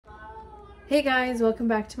Hey guys, welcome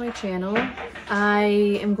back to my channel. I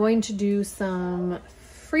am going to do some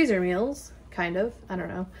freezer meals, kind of, I don't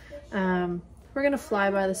know. We're gonna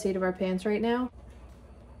fly by the seat of our pants right now.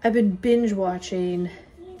 I've been binge watching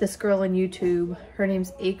this girl on YouTube. Her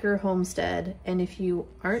name's Acre Homestead, and if you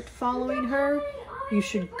aren't following her, you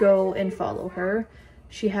should go and follow her.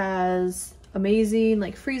 She has amazing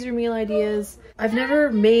like freezer meal ideas. I've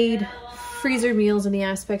never made freezer meals in the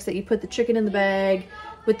aspects that you put the chicken in the bag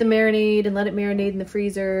with the marinade and let it marinate in the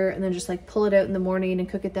freezer and then just like pull it out in the morning and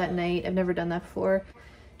cook it that night. I've never done that before.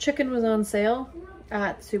 Chicken was on sale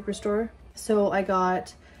at the Superstore, so I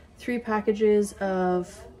got 3 packages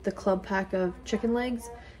of the club pack of chicken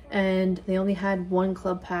legs, and they only had 1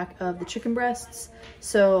 club pack of the chicken breasts,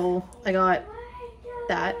 so I got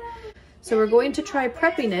that. So we're going to try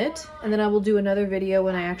prepping it, and then I will do another video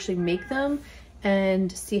when I actually make them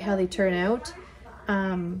and see how they turn out.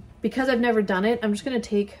 Because I've never done it, I'm just gonna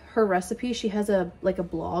take her recipe. She has a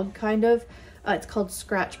blog kind of. It's called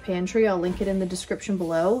Scratch Pantry. I'll link it in the description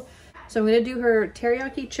below. So I'm gonna do her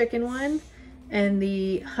teriyaki chicken one and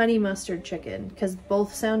the honey mustard chicken because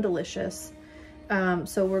both sound delicious.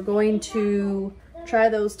 So we're going to try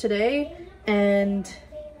those today and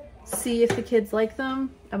see if the kids like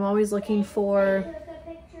them. I'm always looking for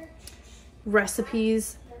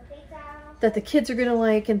recipes that the kids are gonna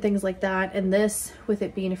like and things like that, and this, with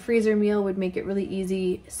it being a freezer meal, would make it really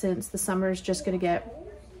easy since the summer is just gonna get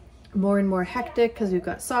more and more hectic because we've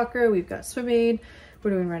got soccer, we've got swimming, we're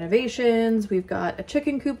doing renovations, we've got a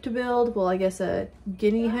chicken coop to build, well I guess a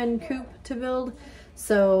guinea hen coop to build,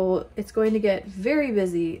 so it's going to get very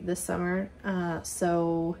busy this summer.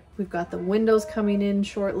 So we've got the windows coming in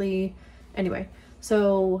shortly. Anyway,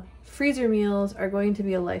 so freezer meals are going to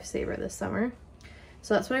be a lifesaver this summer.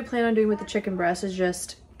 So that's what I plan on doing with the chicken breast, is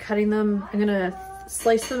just cutting them. I'm gonna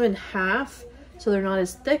slice them in half so they're not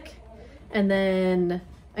as thick. And then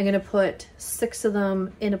I'm gonna put 6 of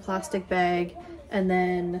them in a plastic bag and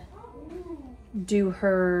then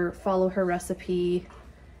follow her recipe,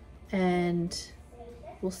 and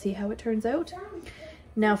we'll see how it turns out.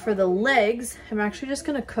 Now for the legs, I'm actually just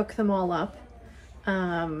gonna cook them all up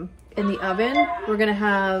in the oven. We're gonna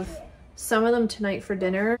have some of them tonight for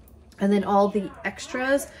dinner. And then all the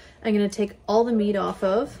extras, I'm gonna take all the meat off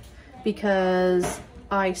of, because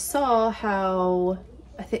I saw how,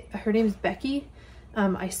 I think her name's Becky.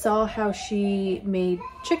 I saw how she made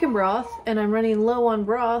chicken broth and I'm running low on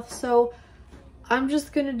broth, so I'm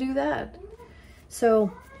just gonna do that.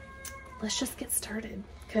 So let's just get started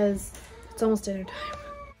because it's almost dinner time.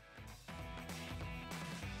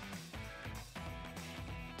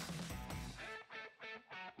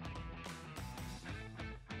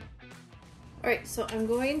 Alright, so I'm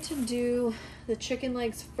going to do the chicken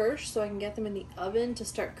legs first so I can get them in the oven to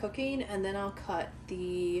start cooking, and then I'll cut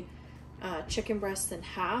the chicken breasts in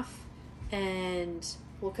half, and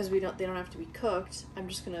well, because they don't have to be cooked, I'm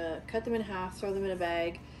just gonna cut them in half, throw them in a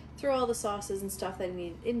bag, throw all the sauces and stuff that I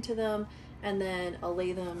need into them, and then I'll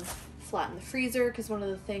lay them flat in the freezer, because one of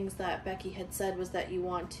the things that Becky had said was that you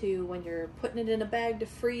want to, when you're putting it in a bag to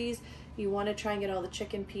freeze, you want to try and get all the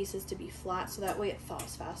chicken pieces to be flat so that way it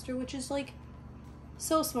thaws faster, which is like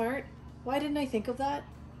so smart. Why didn't I think of that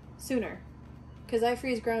sooner? Because I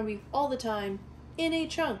freeze ground beef all the time in a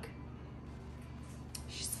chunk.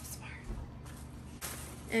 She's so smart.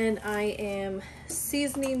 And I am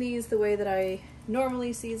seasoning these the way that I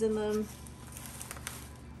normally season them.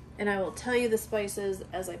 And I will tell you the spices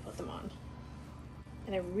as I put them on.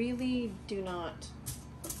 And I really do not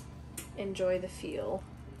enjoy the feel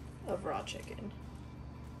of raw chicken.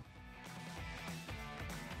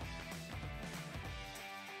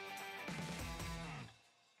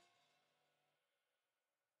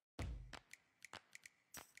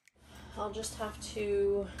 I'll just have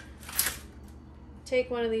to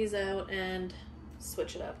take one of these out and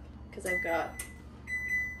switch it up because I've got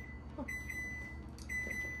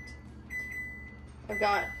I've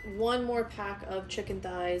got 1 more pack of chicken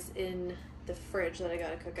thighs in the fridge that I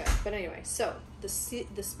gotta cook up. But anyway, so the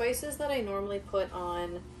spices that I normally put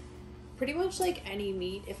on pretty much like any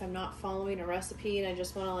meat if I'm not following a recipe and I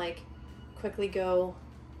just want to like quickly go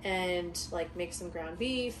and like make some ground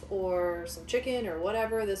beef or some chicken or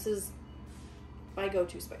whatever, this is my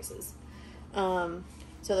go-to spices.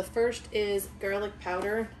 So the first is garlic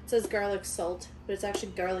powder. It says garlic salt, but it's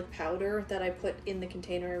actually garlic powder that I put in the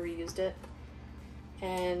container. I reused it.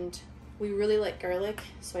 And we really like garlic,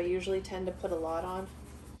 so I usually tend to put a lot on.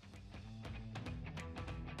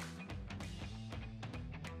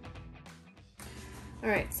 All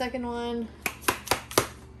right, second one,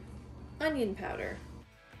 onion powder.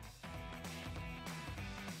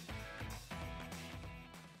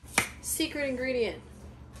 Secret ingredient,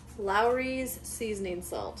 Lowry's seasoning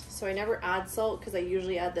salt. So I never add salt because I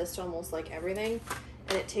usually add this to almost like everything.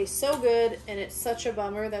 And it tastes so good, and it's such a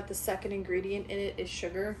bummer that the second ingredient in it is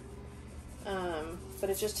sugar. But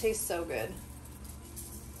it just tastes so good.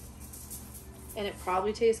 And it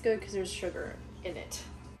probably tastes good because there's sugar in it.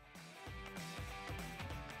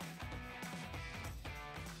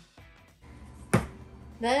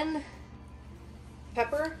 Then,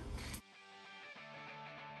 pepper.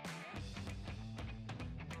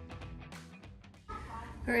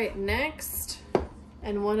 All right, next,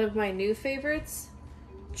 and one of my new favorites,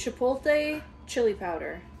 chipotle chili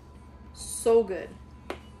powder. So good.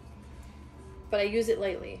 But I use it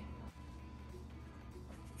lightly.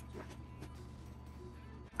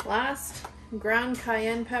 Last, ground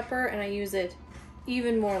cayenne pepper, and I use it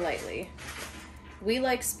even more lightly. We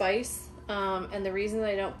like spice, and the reason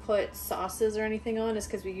that I don't put sauces or anything on is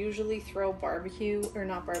because we usually throw barbecue, or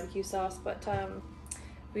not barbecue sauce, but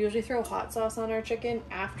we usually throw hot sauce on our chicken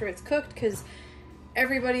after it's cooked because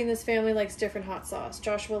everybody in this family likes different hot sauce.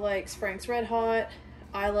 Joshua likes Frank's Red Hot.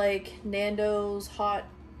 I like Nando's hot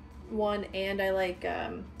one, and I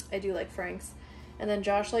do like Frank's. And then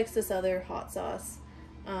Josh likes this other hot sauce.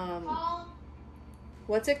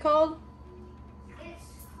 What's it called? It's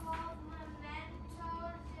called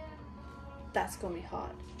Memento de Mort. That's gonna be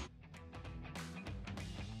hot.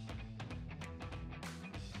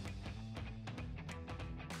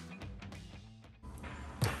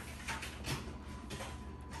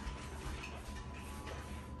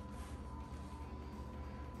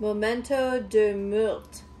 Memento de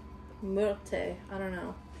Mort. Morte, I don't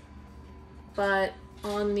know. But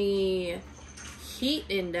on the heat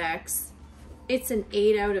index, it's an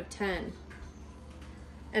 8 out of 10.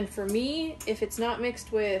 And for me, if it's not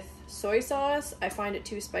mixed with soy sauce, I find it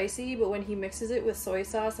too spicy. But when he mixes it with soy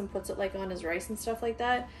sauce and puts it like on his rice and stuff like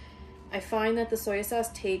that, I find that the soy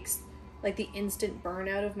sauce takes like the instant burn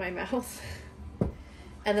out of my mouth.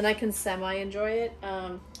 And then I can semi-enjoy it.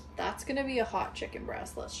 That's gonna be a hot chicken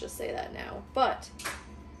breast, let's just say that now. But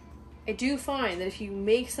I do find that if you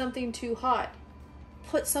make something too hot,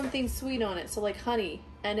 put something sweet on it, so like honey,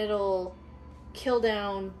 and it'll kill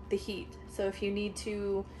down the heat. So if you need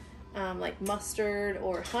to like mustard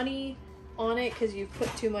or honey on it because you've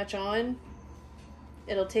put too much on,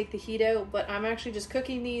 it'll take the heat out. But I'm actually just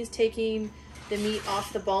cooking these, taking the meat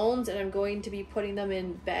off the bones, and I'm going to be putting them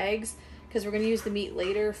in bags because we're going to use the meat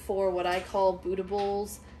later for what I call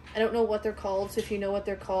bootables. I don't know what they're called, so if you know what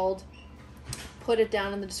they're called, put it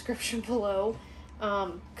down in the description below.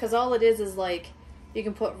 Because all it is like, you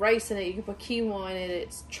can put rice in it, you can put quinoa in it,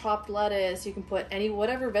 it's chopped lettuce, you can put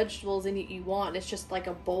whatever vegetables in it you want. It's just like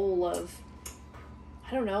a bowl of,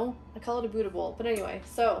 I don't know, I call it a Buddha bowl. But anyway,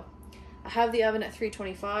 so I have the oven at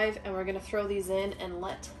 325, and we're gonna throw these in and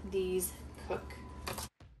let these cook.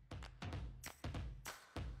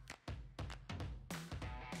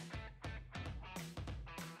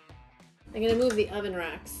 I'm gonna move the oven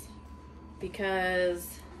racks because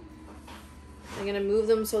I'm gonna move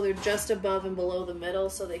them so they're just above and below the middle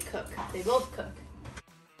so they cook. They both cook.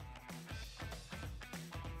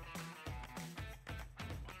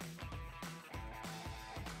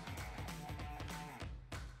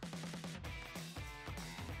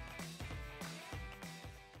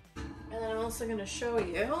 And then I'm also gonna show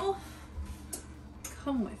you,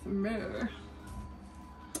 come with me.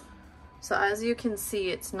 So as you can see,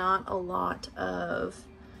 it's not a lot of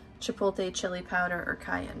chipotle chili powder or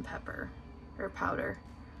cayenne pepper or powder.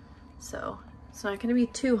 So it's not gonna be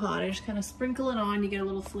too hot. I just kind of sprinkle it on, you get a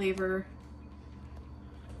little flavor.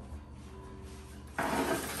 And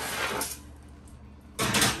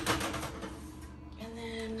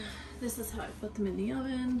then this is how I put them in the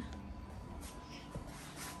oven.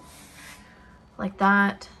 Like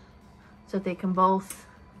that, so that they can both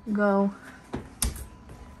go.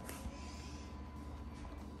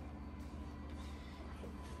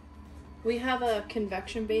 We have a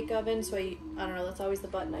convection bake oven, so I don't know, that's always the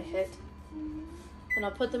button I hit. And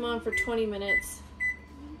I'll put them on for 20 minutes.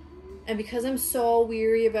 And because I'm so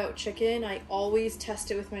weary about chicken, I always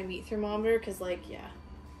test it with my meat thermometer, because like, yeah,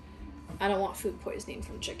 I don't want food poisoning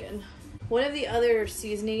from chicken. One of the other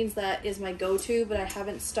seasonings that is my go-to, but I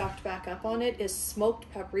haven't stocked back up on it, is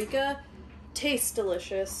smoked paprika. Tastes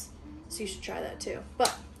delicious, so you should try that too.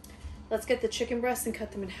 But let's get the chicken breasts and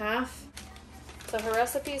cut them in half. So her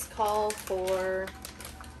recipes call for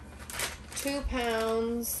 2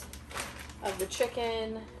 pounds of the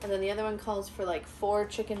chicken, and then the other one calls for like 4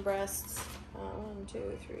 chicken breasts. 1,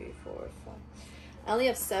 2, 3, 4, 5. I only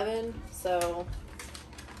have 7, so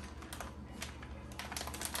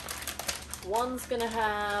one's gonna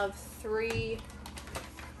have 3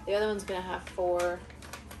 The other one's gonna have 4.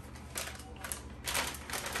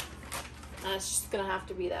 And it's just gonna have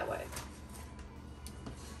to be that way.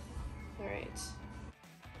 All right.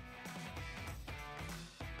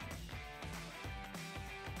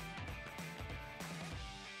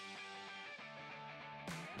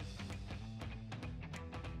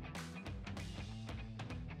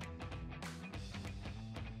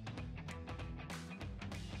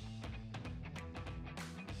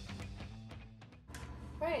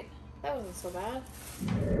 Right, that wasn't so bad.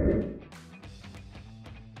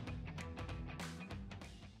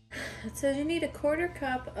 It says you need a 1/4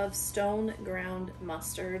 cup of stone ground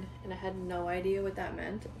mustard, and I had no idea what that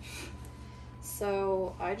meant.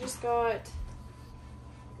 So I just got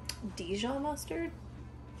Dijon mustard,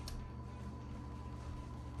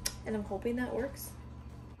 and I'm hoping that works.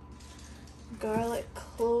 Garlic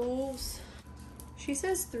cloves. She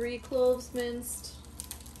says 3 cloves minced.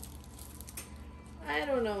 I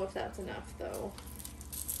don't know if that's enough though.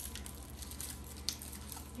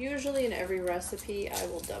 Usually in every recipe I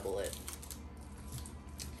will double it.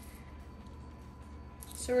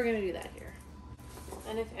 So we're gonna do that here.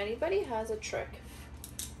 And if anybody has a trick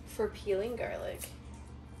for peeling garlic,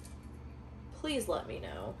 please let me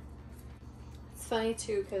know. It's funny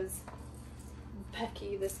too because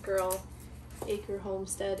Becky, this girl, Acre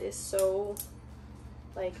Homestead, is so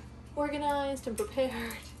like organized and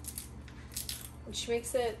prepared. And she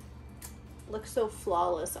makes it look so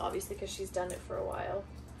flawless, obviously because she's done it for a while.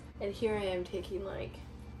 And here I am taking like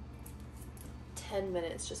 10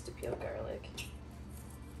 minutes just to peel garlic.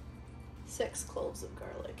 6 cloves of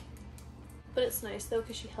garlic. But it's nice though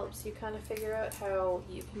because she helps you kind of figure out how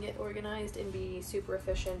you can get organized and be super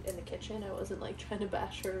efficient in the kitchen. I wasn't like trying to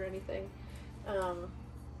bash her or anything.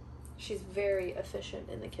 She's very efficient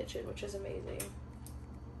in the kitchen, which is amazing.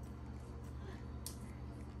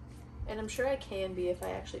 And I'm sure I can be if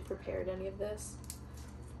I actually prepared any of this,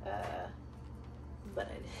 but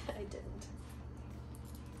I didn't.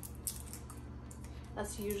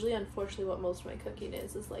 That's usually, unfortunately, what most of my cooking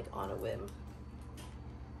is like on a whim.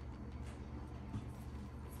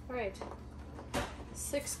 All right,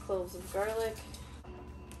 6 cloves of garlic.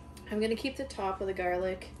 I'm gonna keep the top of the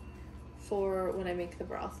garlic for when I make the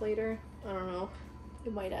broth later. I don't know,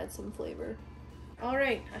 it might add some flavor. All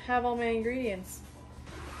right, I have all my ingredients.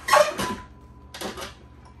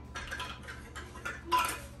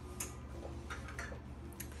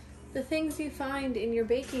 The things you find in your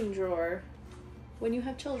baking drawer when you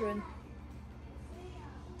have children.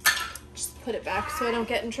 Just put it back so I don't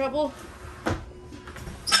get in trouble. All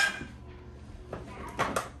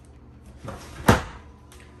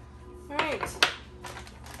right.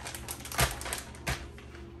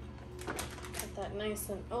 Get that nice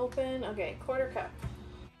and open. Okay, 1/4 cup.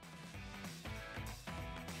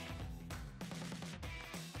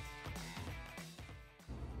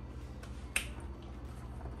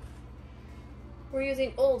 We're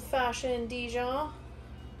using old-fashioned Dijon.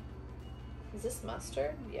 Is this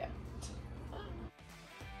mustard? Yeah.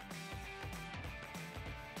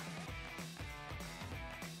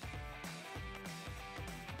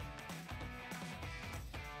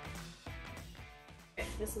 Okay,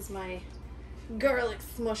 this is my garlic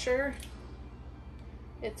smusher.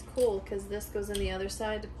 It's cool because this goes in the other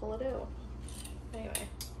side to pull it out. Anyway.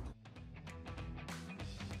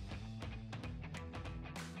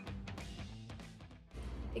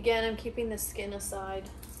 Again, I'm keeping the skin aside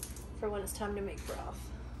for when it's time to make broth.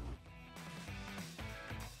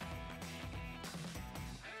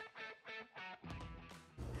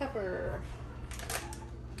 Pepper.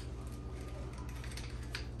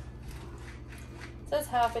 It says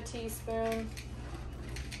 1/2 teaspoon.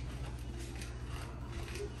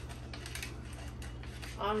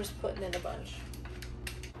 I'm just putting in a bunch.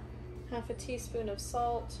 1/2 teaspoon of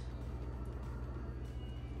salt.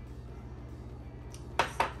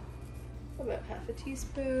 About 1/2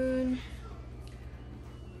 teaspoon.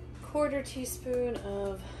 1/4 teaspoon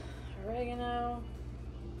of oregano.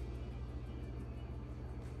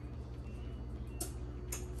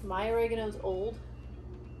 My oregano's old.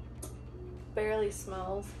 Barely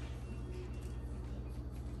smells.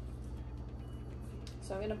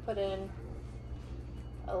 So I'm gonna put in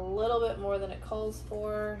a little bit more than it calls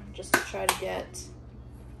for, just to try to get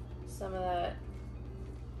some of that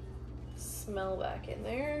smell back in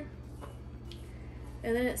there.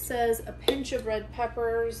 And then it says a pinch of red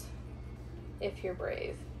peppers if you're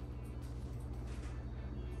brave.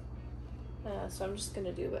 So I'm just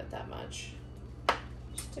gonna do about that much,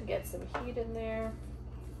 just to get some heat in there.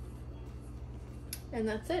 And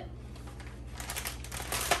that's it.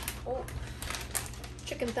 Oh,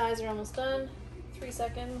 chicken thighs are almost done. 3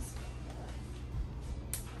 seconds.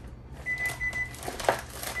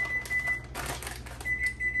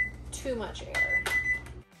 too much air.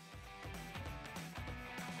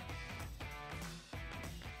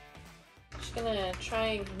 Just gonna try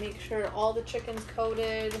and make sure all the chicken's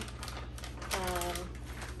coated,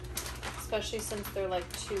 especially since they're like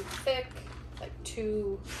too thick, like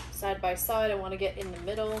too side by side. I want to get in the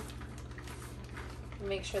middle.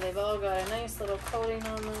 Make sure they've all got a nice little coating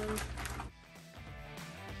on them.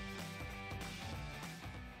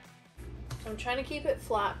 I'm trying to keep it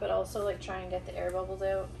flat, but also like try and get the air bubbles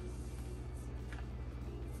out.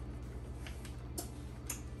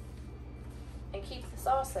 And keep the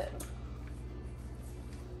sauce in.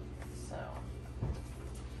 So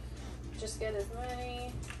just get as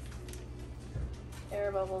many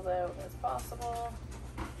air bubbles out as possible.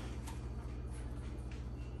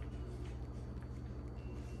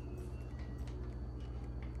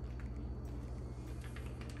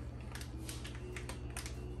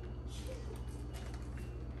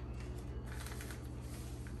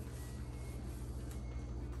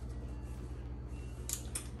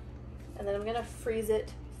 And then I'm gonna freeze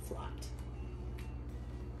it flat.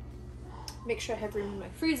 Make sure I have room in my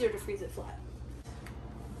freezer to freeze it flat.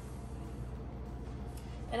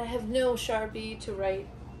 And I have no Sharpie to write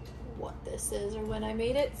what this is or when I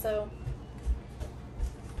made it, so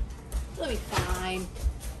it'll be fine.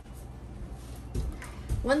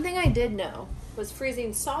 One thing I did know was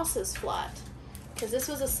freezing sauces flat, because this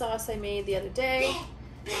was a sauce I made the other day.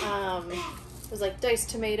 It was like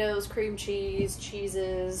diced tomatoes, cream cheese,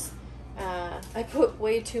 cheeses. I put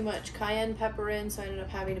way too much cayenne pepper in, so I ended up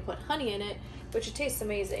having to put honey in it, which it tastes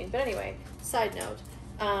amazing. But anyway, side note,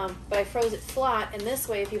 but I froze it flat, and this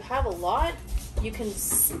way, if you have a lot, you can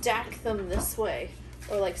stack them this way,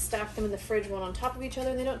 or like stack them in the fridge one on top of each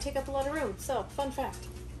other, and they don't take up a lot of room. So, fun fact.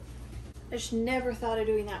 I just never thought of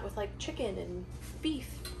doing that with like chicken and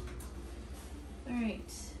beef. All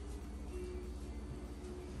right.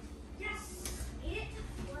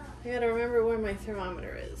 I gotta remember where my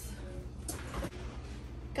thermometer is.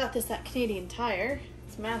 Got this at Canadian Tire.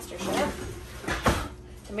 It's MasterChef.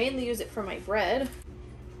 I mainly use it for my bread.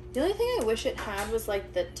 The only thing I wish it had was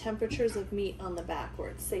like the temperatures of meat on the back where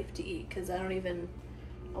it's safe to eat, because I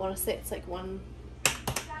want to say it's like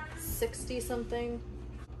 160 something.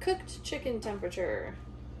 Cooked chicken temperature.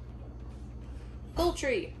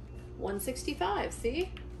 Poultry, 165, see?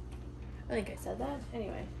 I think I said that.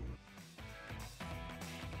 Anyway.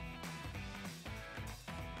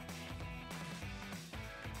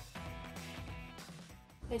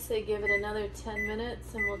 I say give it another 10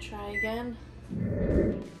 minutes and we'll try again.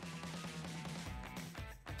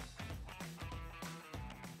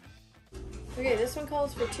 Okay, this one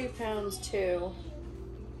calls for 2 pounds too.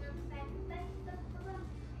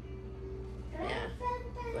 Yeah,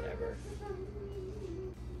 whatever.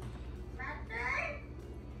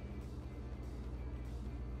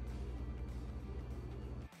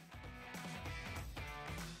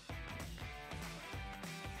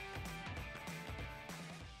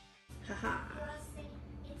 Haha.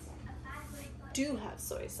 Do have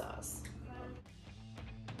soy sauce.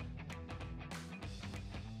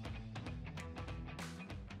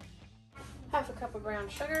 Half a cup of brown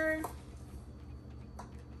sugar.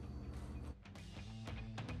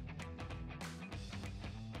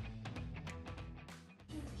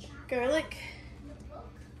 Garlic.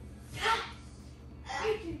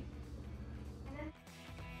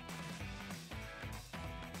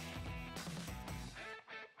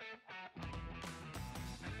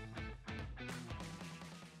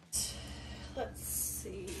 Let's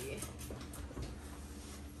see.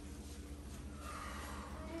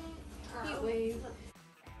 Heat wave.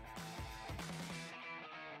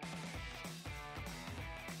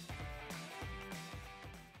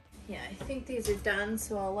 Yeah, I think these are done,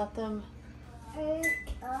 so I'll let them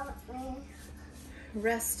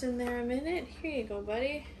rest in there a minute. Here you go,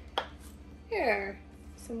 buddy. Here,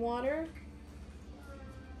 some water.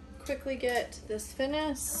 Quickly get this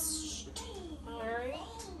finished. All right.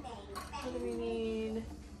 What do we need?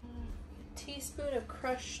 A teaspoon of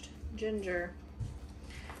crushed ginger.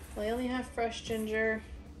 Well, I only have fresh ginger.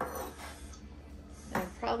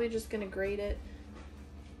 I'm probably just gonna grate it.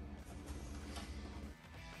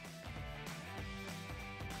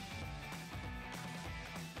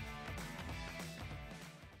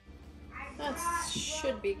 That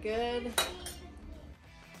should be good.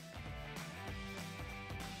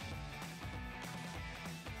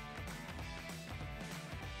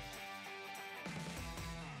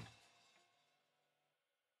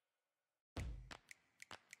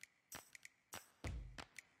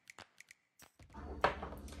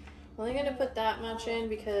 I'm only gonna put that much in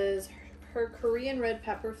because her Korean red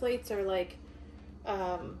pepper flakes are like,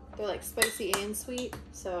 they're like spicy and sweet,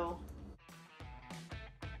 so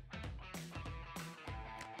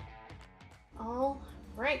All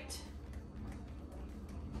right.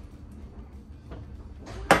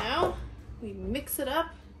 Now we mix it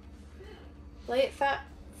up, lay it flat,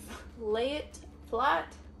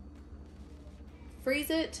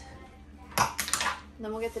 freeze it, and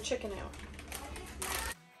then we'll get the chicken out.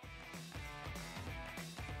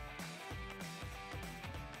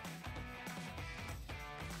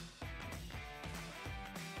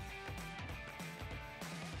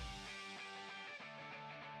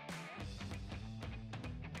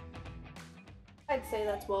 I'd say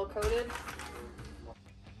that's well coated.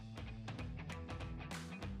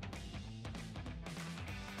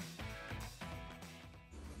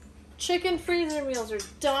 Chicken freezer meals are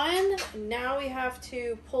done. Now we have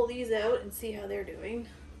to pull these out and see how they're doing.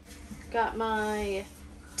 Got my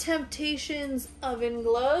Temptations oven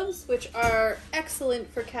gloves, which are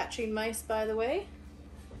excellent for catching mice, by the way,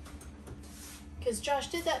 because Josh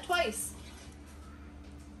did that twice.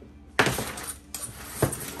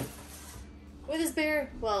 With his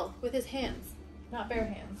with his hands, not bare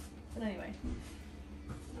hands, but anyway.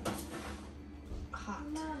 Hot.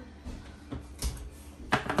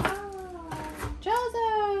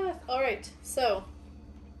 Joseph! Alright, so.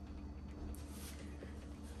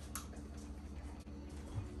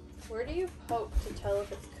 Where do you poke to tell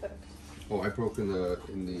if it's cooked? Oh, I poke in the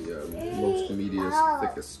most medium,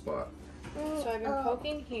 thickest spot. So I've been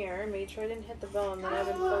poking here, made sure I didn't hit the bone, then I've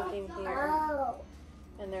been poking here.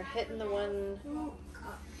 And they're hitting the one.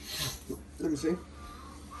 Let me see.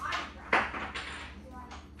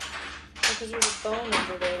 Because there's a bone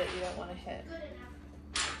over there that you don't want to hit.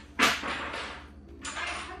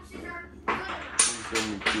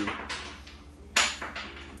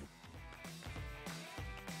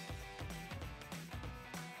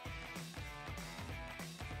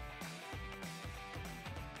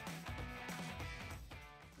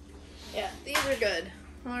 Yeah, these are good.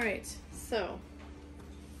 All right, so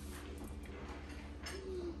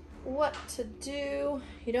what to do?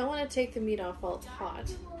 You don't want to take the meat off while it's hot.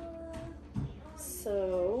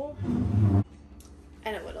 So,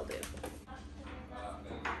 I know what I'll do.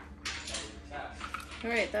 All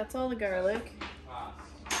right, that's all the garlic. All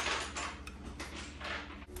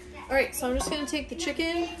right, so I'm just gonna take the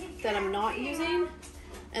chicken that I'm not using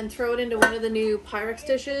and throw it into one of the new Pyrex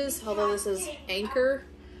dishes, although this is Acre,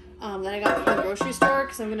 that I got from the grocery store,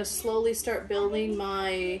 because I'm gonna slowly start building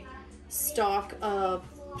my stock of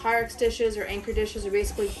Pyrex dishes or Acre dishes, or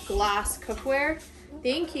basically glass cookware.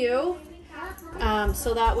 Thank you.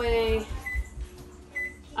 So that way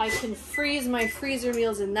I can freeze my freezer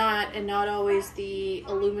meals in that and not always the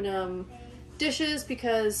aluminum dishes,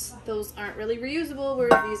 because those aren't really reusable,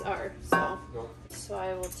 whereas these are. So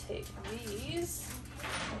I will take these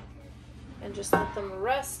and just let them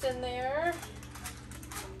rest in there.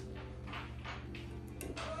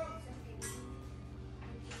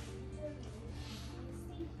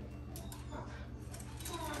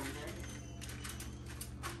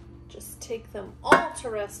 Just take them all to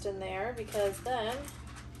rest in there, because then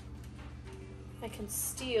I can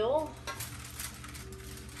steal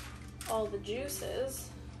all the juices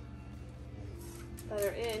that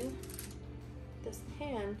are in this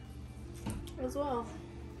pan as well.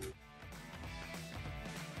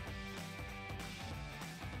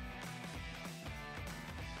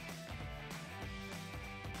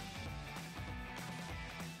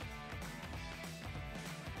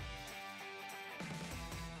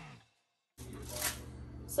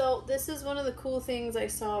 So this is one of the cool things I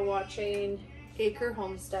saw watching Acre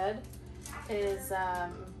Homestead, is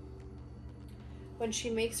when she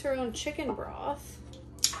makes her own chicken broth,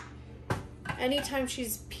 anytime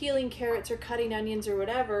she's peeling carrots or cutting onions or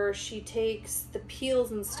whatever, she takes the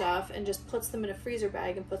peels and stuff and just puts them in a freezer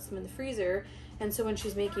bag and puts them in the freezer. And so when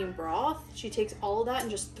she's making broth, she takes all of that and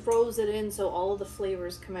just throws it in so all of the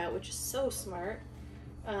flavors come out, which is so smart,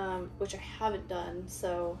 which I haven't done.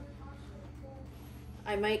 So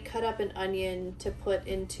I might cut up an onion to put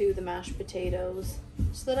into the mashed potatoes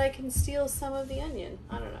so that I can steal some of the onion.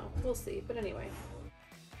 I don't know, we'll see, but anyway.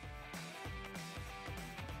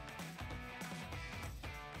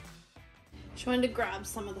 Just wanted to grab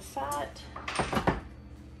some of the fat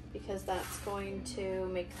because that's going to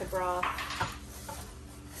make the broth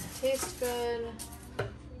taste good,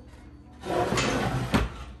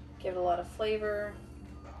 give it a lot of flavor.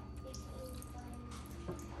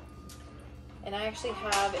 And I actually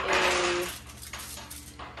have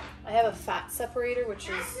a fat separator, which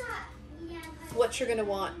is what you're gonna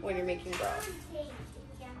want when you're making broth.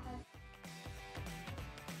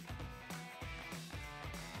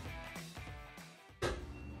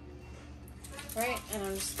 Right, and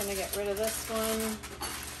I'm just gonna get rid of this one.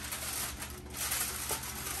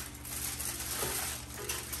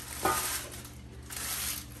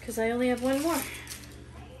 because I only have one more.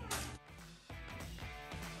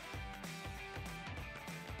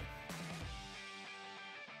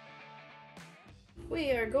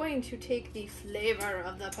 We are going to take the flavor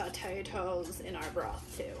of the potatoes in our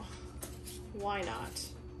broth too. Why not?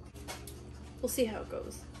 We'll see how it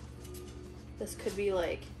goes. This could be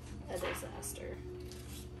like a disaster.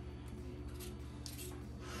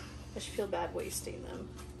 I should feel bad wasting them.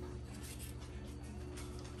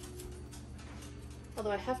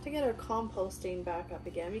 Although I have to get our composting back up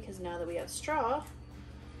again because now that we have straw,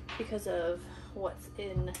 because of what's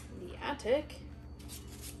in the attic,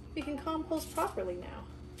 we can compost properly now.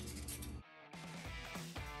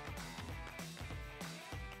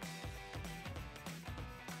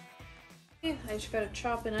 I just gotta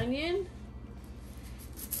chop an onion.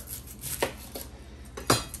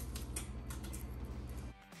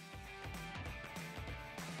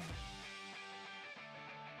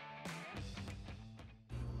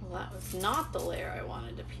 Well, that was not the layer I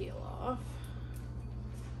wanted to peel off.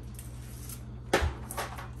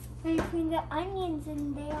 Between the onions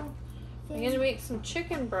in there. I'm gonna make some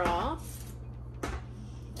chicken broth,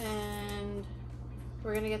 and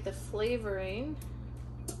we're gonna get the flavoring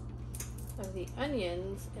of the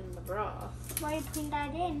onions in the broth. Why are you putting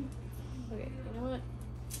that in? Okay, you know what?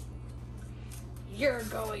 You're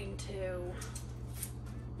going to.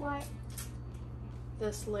 What?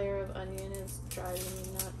 This layer of onion is driving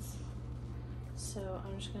me nuts. So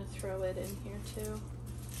I'm just gonna throw it in here too.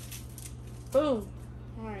 Boom!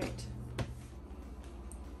 Alright.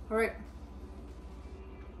 Alright.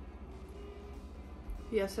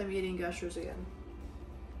 Yes, I'm eating gushers again.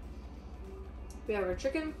 We have our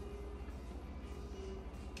chicken.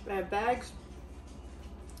 I have bags.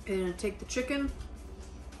 I'm gonna take the chicken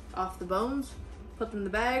off the bones, put them in the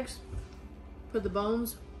bags, put the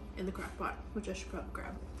bones in the crock pot, which I should probably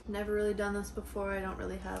grab. Never really done this before. I don't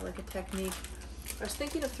really have like a technique. I was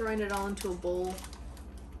thinking of throwing it all into a bowl,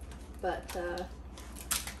 but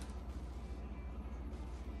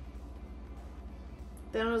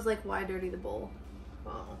then I was like, why dirty the bowl?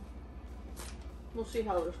 Well, we'll see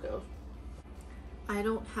how this goes. I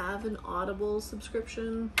don't have an Audible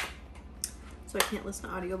subscription, so I can't listen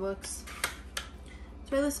to audiobooks.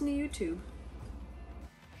 So I listen to YouTube.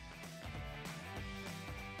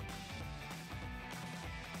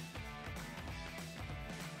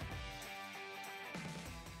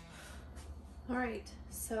 Alright,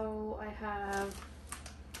 so I have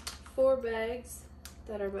 4 bags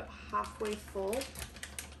that are about halfway full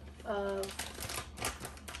of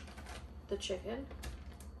the chicken.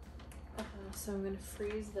 So I'm going to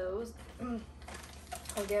freeze those.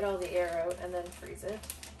 I'll get all the air out and then freeze it.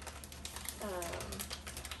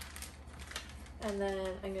 And then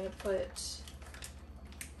I'm going to put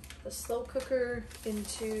the slow cooker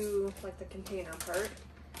into like the container part.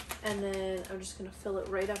 And then I'm just going to fill it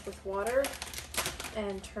right up with water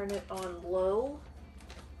and turn it on low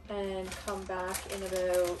and come back in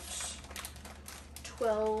about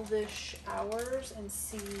 12-ish hours and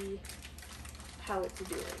see how it's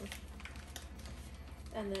doing.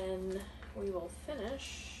 And then we will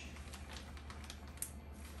finish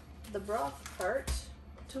the broth part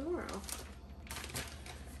tomorrow.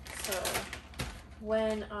 So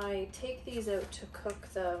when I take these out to cook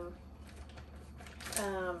them,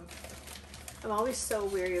 I'm always so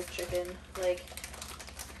weary of chicken. Like,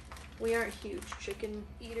 we aren't huge chicken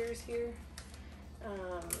eaters here.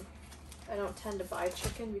 I don't tend to buy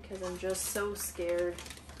chicken because I'm just so scared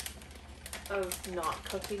of not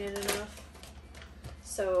cooking it enough.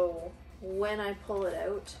 So when I pull it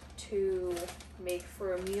out to make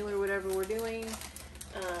for a meal or whatever we're doing,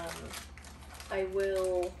 I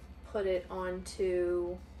will put it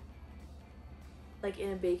onto like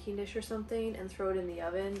in a baking dish or something and throw it in the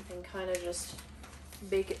oven and kind of just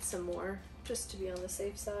bake it some more just to be on the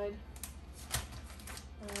safe side.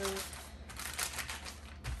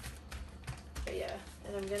 But yeah,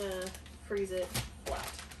 and I'm gonna freeze it flat.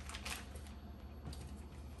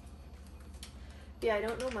 Yeah, I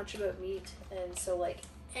don't know much about meat, and so like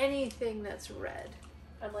anything that's red,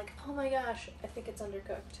 I'm like, oh my gosh, I think it's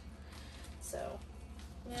undercooked. So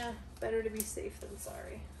yeah, better to be safe than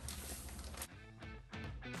sorry.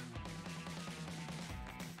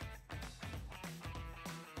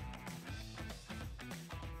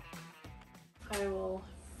 I will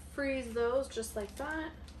freeze those just like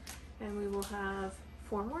that, and we will have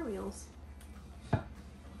 4 more meals.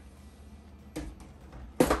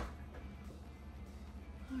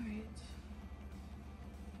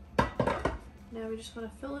 Now we just want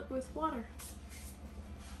to fill it with water.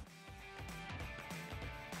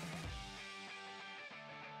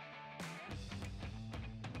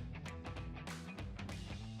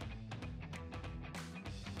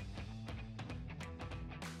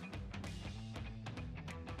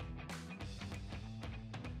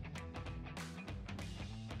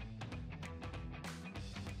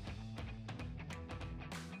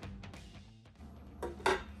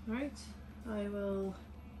 All right, I will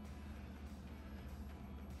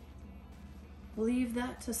leave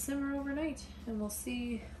that to simmer overnight and we'll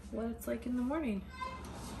see what it's like in the morning.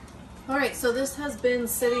 All right, so this has been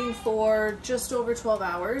sitting for just over 12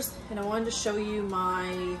 hours and I wanted to show you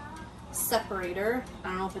my separator. I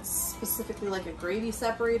don't know if it's specifically like a gravy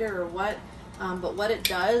separator or what, but what it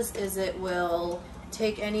does is it will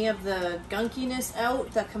take any of the gunkiness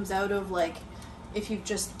out that comes out of, like, if you've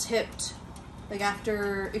just tipped, like if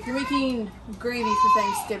you're making gravy for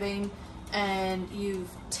Thanksgiving and you've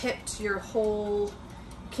tipped your whole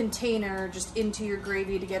container just into your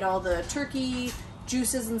gravy to get all the turkey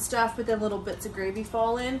juices and stuff, but then little bits of gravy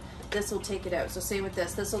fall in, this will take it out. So same with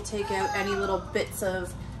this. This will take out any little bits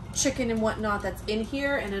of chicken and whatnot that's in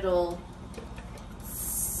here, and it'll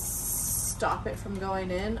stop it from going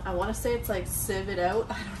in. I want to say it's like sieve it out.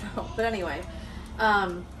 I don't know. But anyway,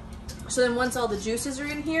 so then once all the juices are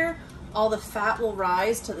in here, all the fat will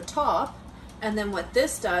rise to the top. And then what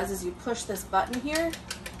this does is you push this button here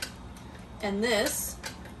and this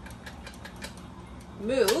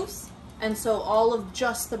moves. And so all of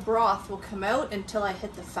just the broth will come out until I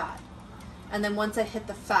hit the fat. And then once I hit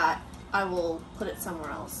the fat, I will put it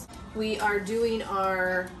somewhere else. We are doing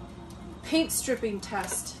our paint stripping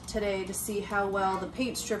test today to see how well the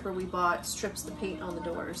paint stripper we bought strips the paint on the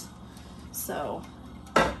doors. So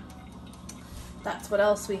that's what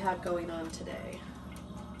else we have going on today.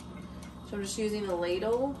 So I'm just using a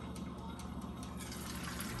ladle.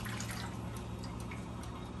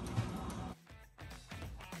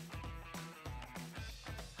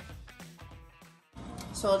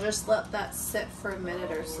 So I'll just let that sit for a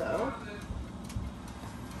minute or so.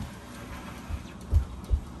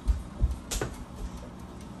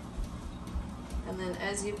 And then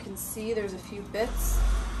as you can see, there's a few bits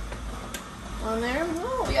on there.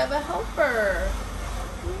 Oh, we have a helper.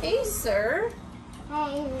 Hey, sir.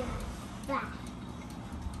 Hey,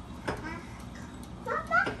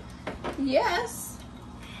 Mama? Yes.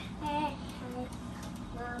 Hey,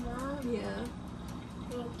 Mama. Yeah.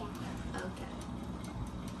 Hey, Okay.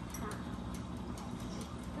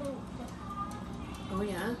 Oh,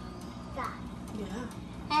 yeah. Dad. Yeah.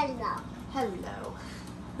 Hello. Hello.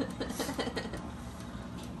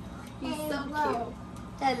 He's so Hello.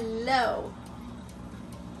 cute. Hello.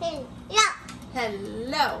 Hello.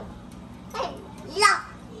 Hello. Hello.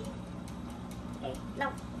 Hello.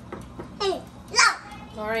 Hello.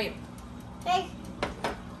 All right. Hey.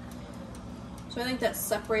 So I think that's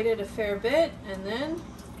separated a fair bit, and then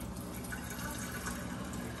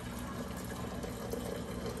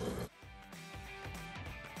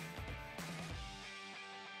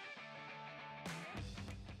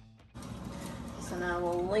so now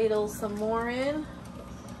we'll ladle some more in.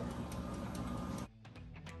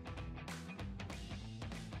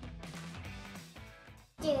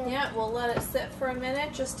 Yeah, we'll let it sit for a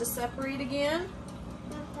minute just to separate again.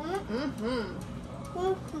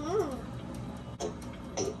 All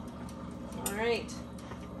right.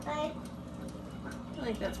 I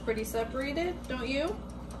think that's pretty separated, don't you?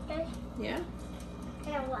 Yeah?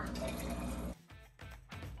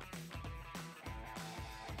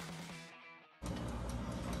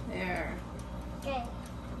 There. Okay.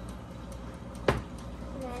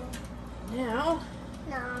 Now,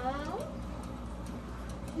 No.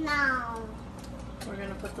 No. we're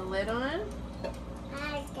gonna put the lid on.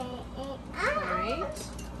 All right.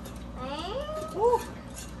 Ooh,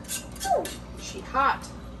 she hot,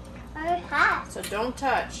 so don't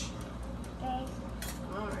touch.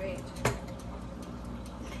 All right.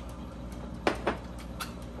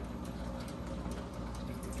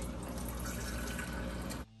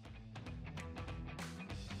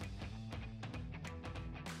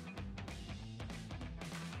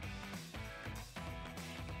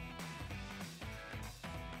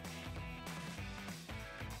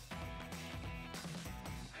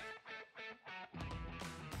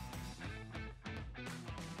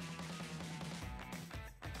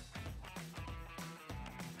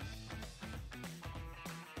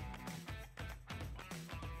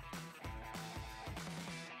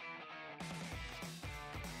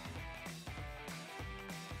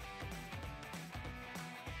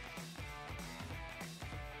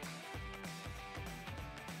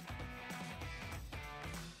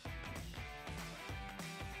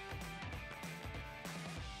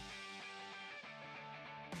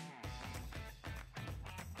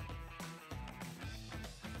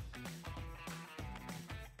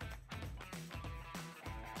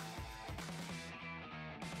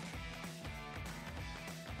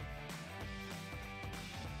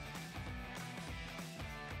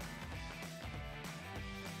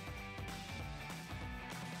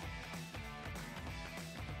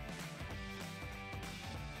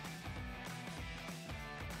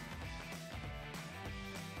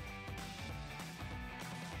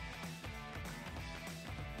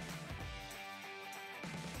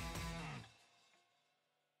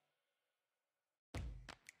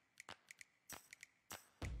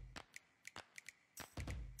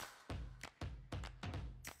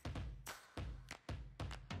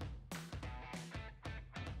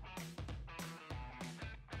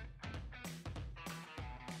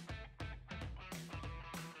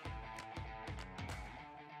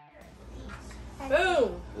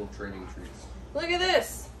 Boom. Little training treats. Look at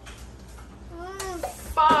this.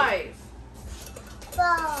 5.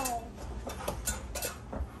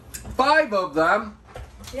 5 of them.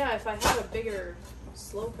 Yeah, if I had a bigger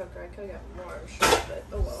slow cooker, I could have got more, I'm sure, but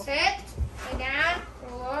oh well. 6. Lay down.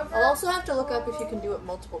 I'll also have to look up if you can do it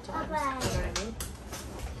multiple times. You know what I mean?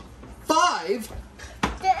 5?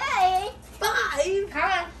 3. 5?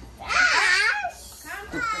 Come on.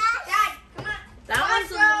 Come on. Dad, come on. That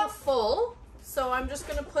one's a little full, so I'm just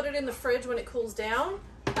gonna put it in the fridge when it cools down.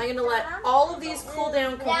 I'm gonna let all of these cool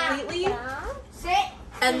down completely, Sit.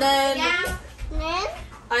 and then Then.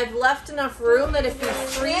 I've left enough room that if you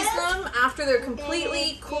freeze them after they're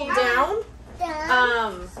completely cooled down,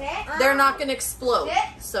 they're not gonna explode.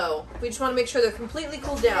 So we just want to make sure they're completely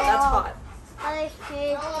cooled down. That's hot.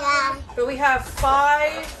 But we have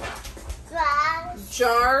 5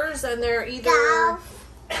 jars, and they're either, I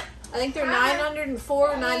think they're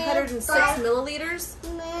 904 or 906 milliliters.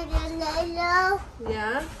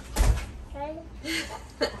 Yeah.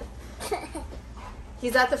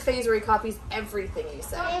 He's at the phase where he copies everything you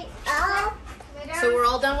say. So we're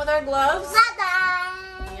all done with our gloves.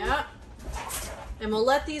 Yeah. And we'll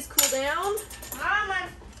let these cool down.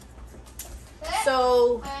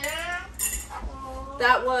 So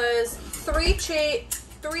that was 3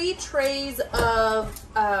 trays of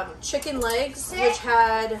chicken legs, which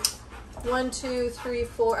had 1, 2, 3,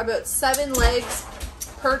 4, about 7 legs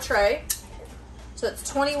per tray. So it's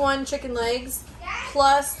 21 chicken legs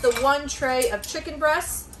plus the 1 tray of chicken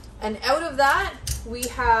breasts. And out of that, we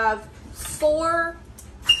have 4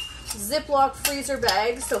 Ziploc freezer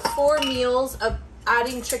bags. So 4 meals of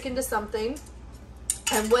adding chicken to something.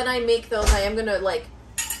 And when I make those, I am going to like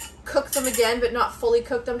cook them again, but not fully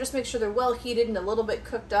cook them. Just make sure they're well heated and a little bit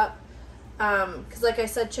cooked up. Because like I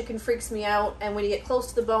said, chicken freaks me out. And when you get close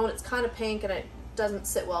to the bone, it's kind of pink and it doesn't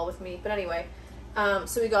sit well with me. But anyway,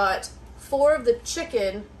 so we got 4 of the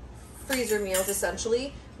chicken freezer meals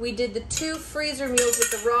essentially. We did the 2 freezer meals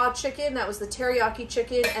with the raw chicken. That was the teriyaki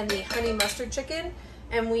chicken and the honey mustard chicken.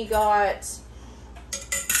 And we got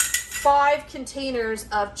 5 containers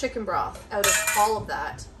of chicken broth out of all of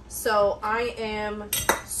that. So I am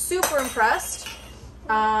super impressed.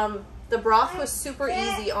 The broth was super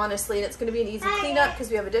easy, honestly, and it's going to be an easy cleanup because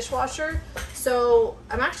we have a dishwasher. So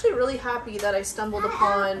I'm actually really happy that I stumbled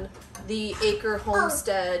upon the Acre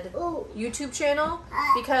Homestead YouTube channel,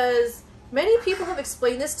 because many people have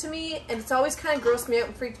explained this to me, and it's always kind of grossed me out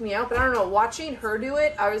and freaked me out. But I don't know, watching her do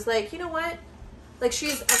it, I was like, you know what? Like I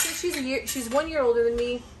think she's 1 year older than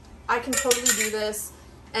me. I can totally do this.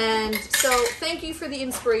 And so thank you for the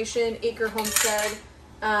inspiration, Acre Homestead.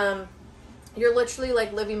 You're literally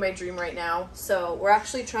like living my dream right now. So we're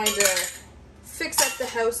actually trying to fix up the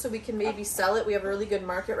house so we can maybe sell it. We have a really good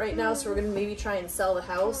market right now, so we're going to maybe try and sell the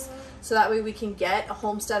house so that way we can get a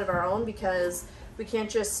homestead of our own, because we can't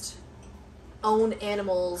just own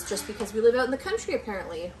animals just because we live out in the country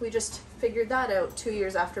apparently. We just figured that out 2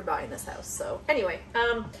 years after buying this house. So anyway,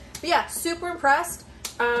 but yeah, super impressed.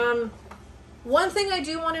 One thing I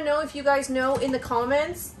do want to know, if you guys know in the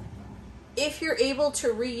comments, if you're able to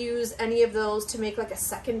reuse any of those to make like a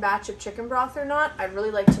second batch of chicken broth or not. I'd really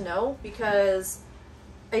like to know, because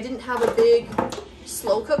I didn't have a big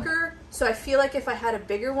slow cooker, so I feel like if I had a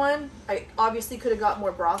bigger one, I obviously could have got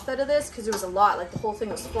more broth out of this, because there was a lot, like the whole thing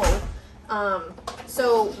was full.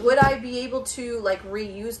 So would I be able to like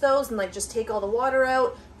reuse those and like just take all the water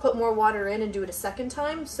out, put more water in, and do it a second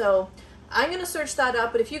time? So I'm going to search that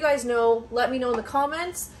up, but if you guys know, let me know in the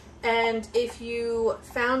comments. And if you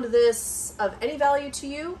found this of any value to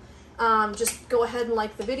you, just go ahead and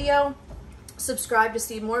like the video, subscribe to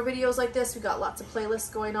see more videos like this. We've got lots of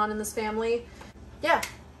playlists going on in this family. Yeah,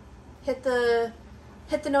 hit the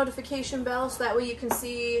notification bell so that way you can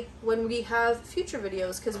see when we have future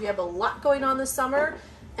videos, because we have a lot going on this summer,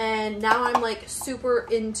 and now I'm like super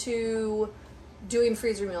into doing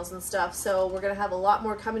freezer meals and stuff, so we're gonna have a lot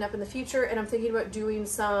more coming up in the future. And I'm thinking about doing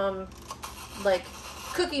some like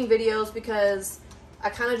cooking videos, because I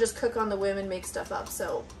kind of just cook on the whim and make stuff up.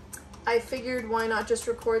 So I figured, why not just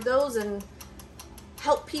record those and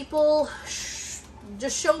help people,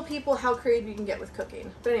 just show people how creative you can get with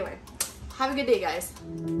cooking. But anyway, have a good day, guys.